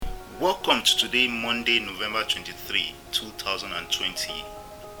Welcome to today, Monday, November 23, 2020.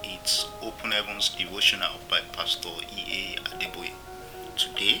 It's Open Heavens Devotional by Pastor E.A. Adeboye.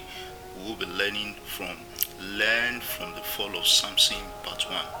 Today, we will be learn from the fall of Samson, part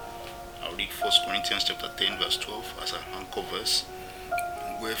 1. I'll read 1 Corinthians chapter 10, verse 12 as an anchor verse.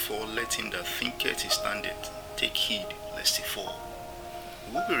 Wherefore, let him that thinketh he standeth take heed lest he fall.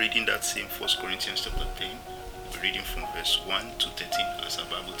 We will be reading that same 1 Corinthians chapter 10. We're reading from verse 1 to 13 as our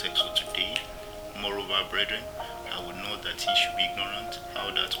Bible text for today. Moreover, brethren, I would not that ye should be ignorant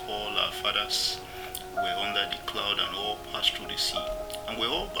how that all our fathers were under the cloud and all passed through the sea, and were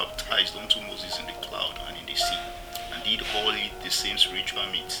all baptized unto Moses in the cloud and in the sea, and did all eat the same spiritual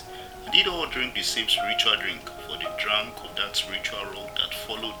meat, and did all drink the same spiritual drink, for they drank of that spiritual rock that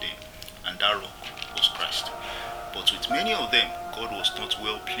followed them, and that rock was Christ. But with many of them God was not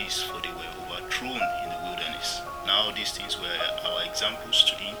well pleased, for they were overthrown in the wilderness. Now these things were our examples,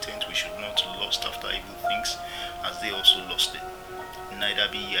 to the intent we should not lust after evil things, as they also lusted.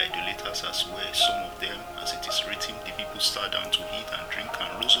 Neither be ye idolaters, as were some of them, as it is written, the people sat down to eat and drink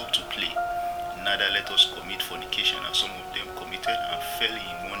and rose up to play. Neither let us commit fornication, as some of them committed and fell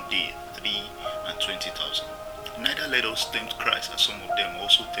in one day 23,000. Neither let us tempt Christ, as some of them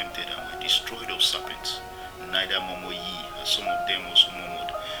also tempted and were destroyed of serpents. Neither murmur ye, as some of them also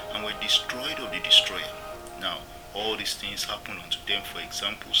murmured, and were destroyed of the destroyer. Now, all these things happen unto them for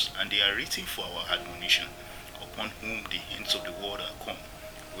examples, and they are written for our admonition, upon whom the ends of the world are come.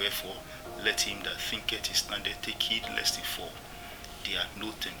 Wherefore, let him that thinketh he standeth take heed lest he fall. There are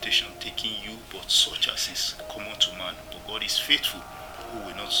no temptation taking you, but such as is common to man. But God is faithful, who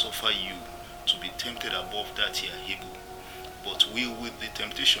will not suffer you to be tempted above that ye are able, but will with the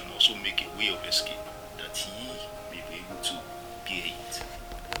temptation also make a way of escape, that ye may be able to bear it.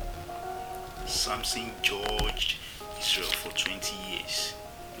 Samson judged Israel for 20 years.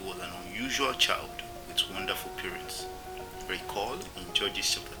 He was an unusual child with wonderful parents. Recall in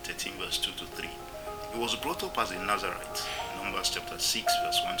Judges chapter 13 verse 2 to 3. He was brought up as a Nazarite. Numbers chapter 6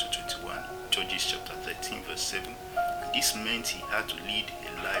 verse 1 to 21. Judges chapter 13 verse 7. And this meant he had to lead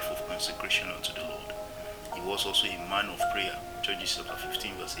a life of consecration unto the Lord. He was also a man of prayer. Judges chapter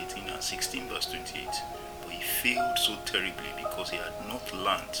 15 verse 18 and 16 verse 28. But he failed so terribly because he had not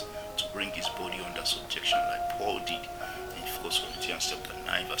learned to bring his body under subjection like Paul did in 1 Corinthians chapter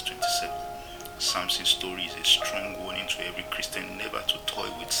 9 verse 27. Samson's story is a strong warning to every Christian never to toy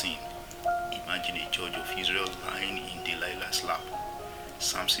with sin. Imagine a judge of Israel lying in Delilah's lap.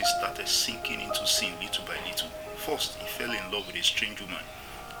 Samson started sinking into sin little by little. First, he fell in love with a strange woman.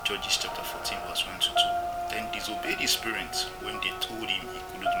 Judges chapter 14 verse 1 to 2. Then disobeyed his parents when they told him he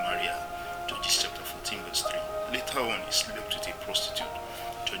couldn't marry her. Judges chapter 14 verse 3. Later on, he slept with a prostitute.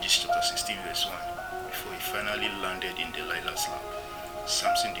 Judges chapter 16 verse 1. Before he finally landed in Delilah's lap.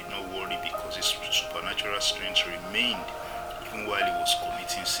 Samson did not worry because his supernatural strength remained even while he was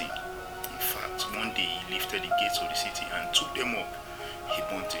committing sin. In fact, one day he lifted the gates of the city and took them up. He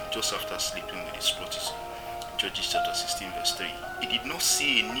burnt them just after sleeping with his prostitute. Judges chapter 16 verse 3. He did not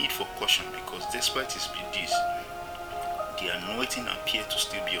see a need for caution because despite his deeds, the anointing appeared to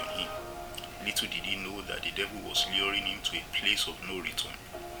still be on him. Little did he know that the devil was luring him to a place of no return.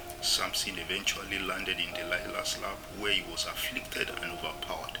 Samson eventually landed in Delilah's lap, where he was afflicted and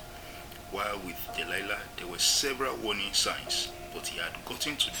overpowered. While with Delilah, there were several warning signs, but he had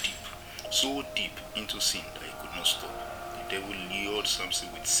gotten too deep, so deep into sin that he could not stop. The devil lured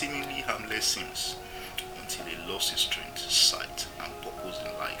Samson with seemingly harmless sins until he lost his strength, sight, and purpose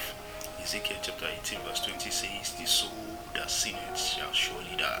in life. Ezekiel chapter 18 verse 20 says, "The soul that sinneth shall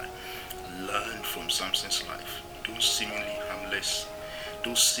surely die." Learn from Samson's life. Those seemingly harmless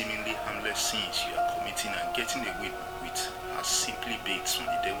sins you are committing and getting away with are simply baits from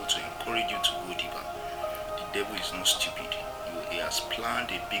the devil to encourage you to go deeper. The devil is not stupid. He has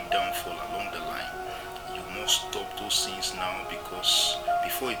planned a big downfall along the line. You must stop those sins now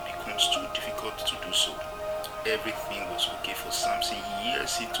before it becomes too difficult to do so. Everything was okay for Samson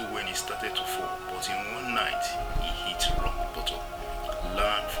years into when he started to fall, but in one night he hit rock bottom.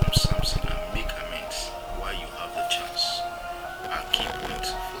 Learn from Samson and make amends while you have the chance. Our key point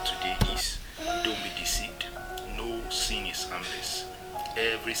for today is, don't be deceived. No sin is harmless.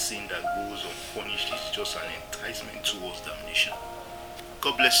 Every sin that goes unpunished is just an enticement towards damnation.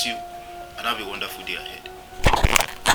 God bless you and have a wonderful day ahead.